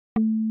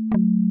An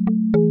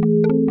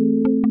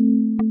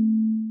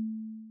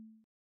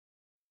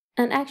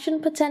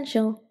action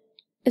potential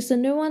is the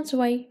neuron's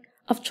way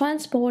of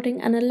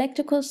transporting an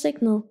electrical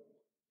signal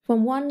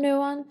from one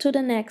neuron to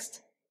the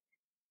next.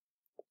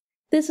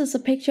 This is a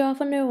picture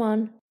of a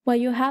neuron where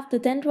you have the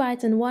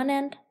dendrites in one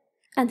end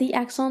and the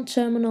axon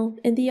terminal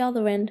in the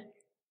other end.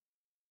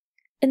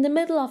 In the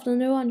middle of the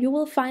neuron you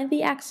will find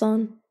the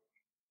axon.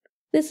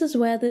 This is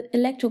where the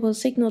electrical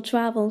signal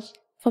travels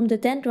from the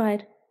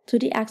dendrite to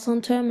the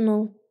axon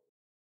terminal.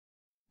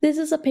 This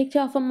is a picture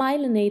of a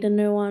myelinated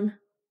neuron,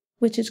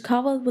 which is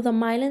covered with a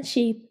myelin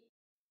sheath,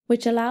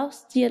 which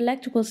allows the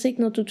electrical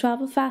signal to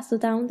travel faster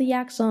down the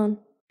axon.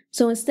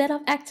 So instead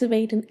of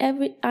activating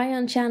every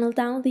ion channel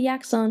down the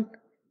axon,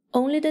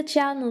 only the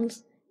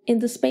channels in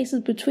the spaces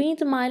between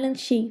the myelin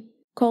sheath,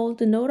 called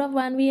the Node of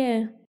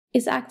Ranvier,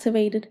 is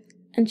activated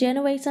and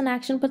generates an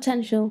action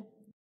potential.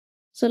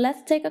 So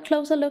let's take a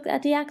closer look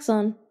at the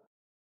axon.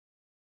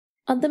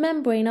 On the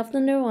membrane of the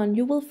neuron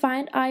you will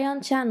find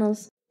ion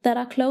channels that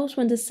are closed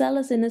when the cell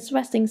is in its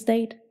resting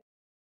state.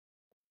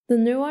 The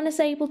neuron is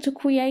able to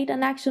create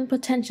an action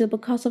potential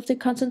because of the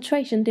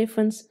concentration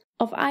difference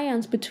of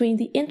ions between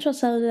the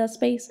intracellular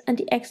space and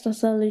the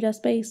extracellular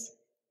space.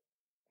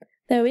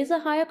 There is a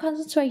higher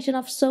concentration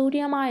of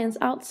sodium ions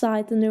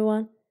outside the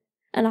neuron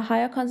and a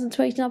higher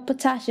concentration of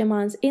potassium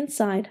ions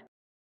inside.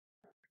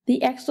 The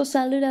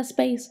extracellular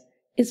space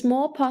is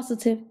more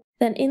positive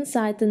than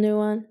inside the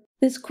neuron.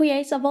 This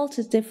creates a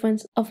voltage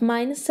difference of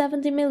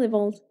 -70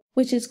 mV,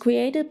 which is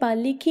created by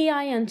leaky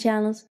ion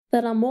channels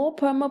that are more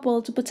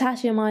permeable to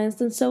potassium ions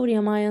than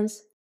sodium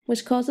ions,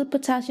 which causes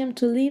potassium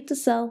to leave the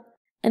cell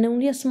and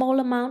only a small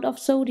amount of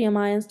sodium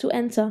ions to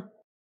enter.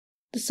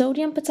 The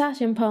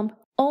sodium-potassium pump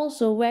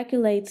also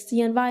regulates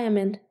the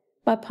environment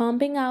by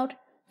pumping out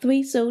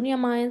 3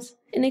 sodium ions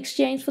in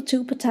exchange for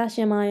 2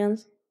 potassium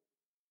ions.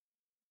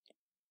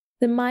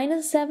 The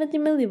 -70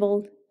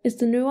 mV is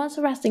the neuron's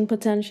resting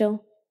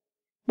potential,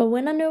 but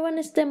when a neuron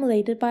is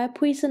stimulated by a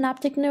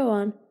presynaptic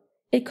neuron,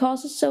 it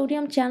causes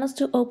sodium channels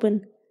to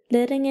open,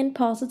 letting in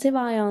positive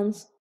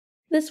ions.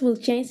 This will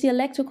change the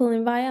electrical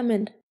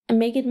environment and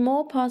make it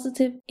more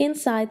positive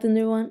inside the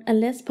neuron and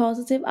less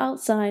positive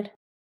outside.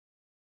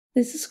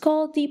 This is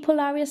called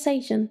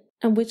depolarization,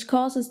 and which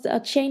causes a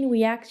chain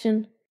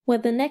reaction where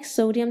the next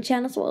sodium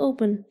channels will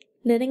open,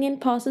 letting in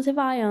positive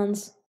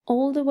ions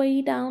all the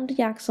way down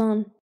the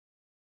axon.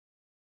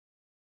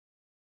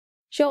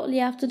 Shortly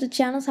after the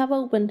channels have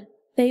opened,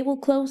 they will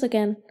close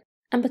again,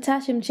 and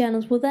potassium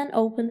channels will then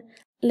open,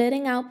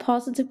 letting out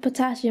positive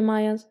potassium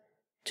ions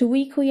to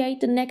recreate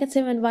the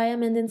negative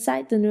environment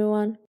inside the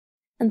neuron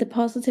and the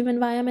positive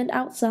environment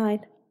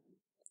outside.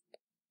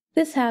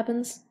 This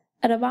happens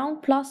at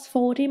around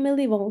 +40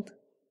 mV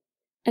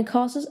and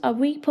causes a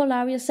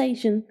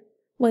repolarization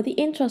where the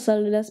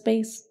intracellular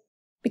space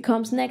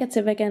becomes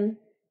negative again.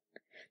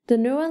 The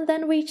neuron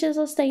then reaches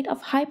a state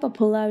of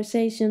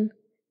hyperpolarization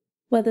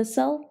where the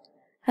cell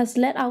has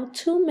let out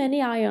too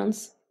many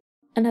ions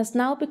and has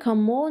now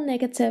become more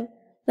negative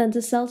than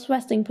the cell's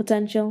resting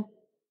potential.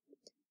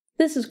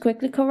 This is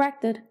quickly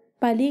corrected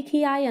by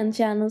leaky ion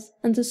channels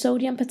and the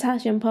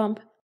sodium-potassium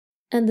pump,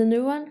 and the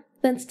neuron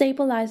then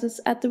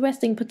stabilizes at the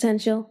resting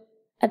potential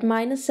at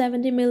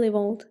 -70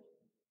 mV.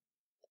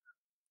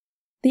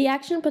 The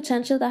action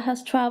potential that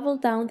has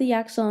traveled down the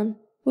axon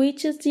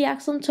reaches the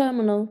axon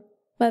terminal,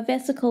 where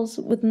vesicles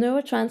with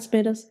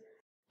neurotransmitters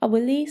are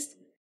released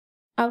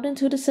out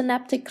into the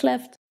synaptic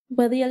cleft,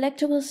 where the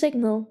electrical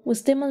signal will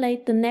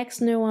stimulate the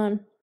next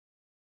neuron.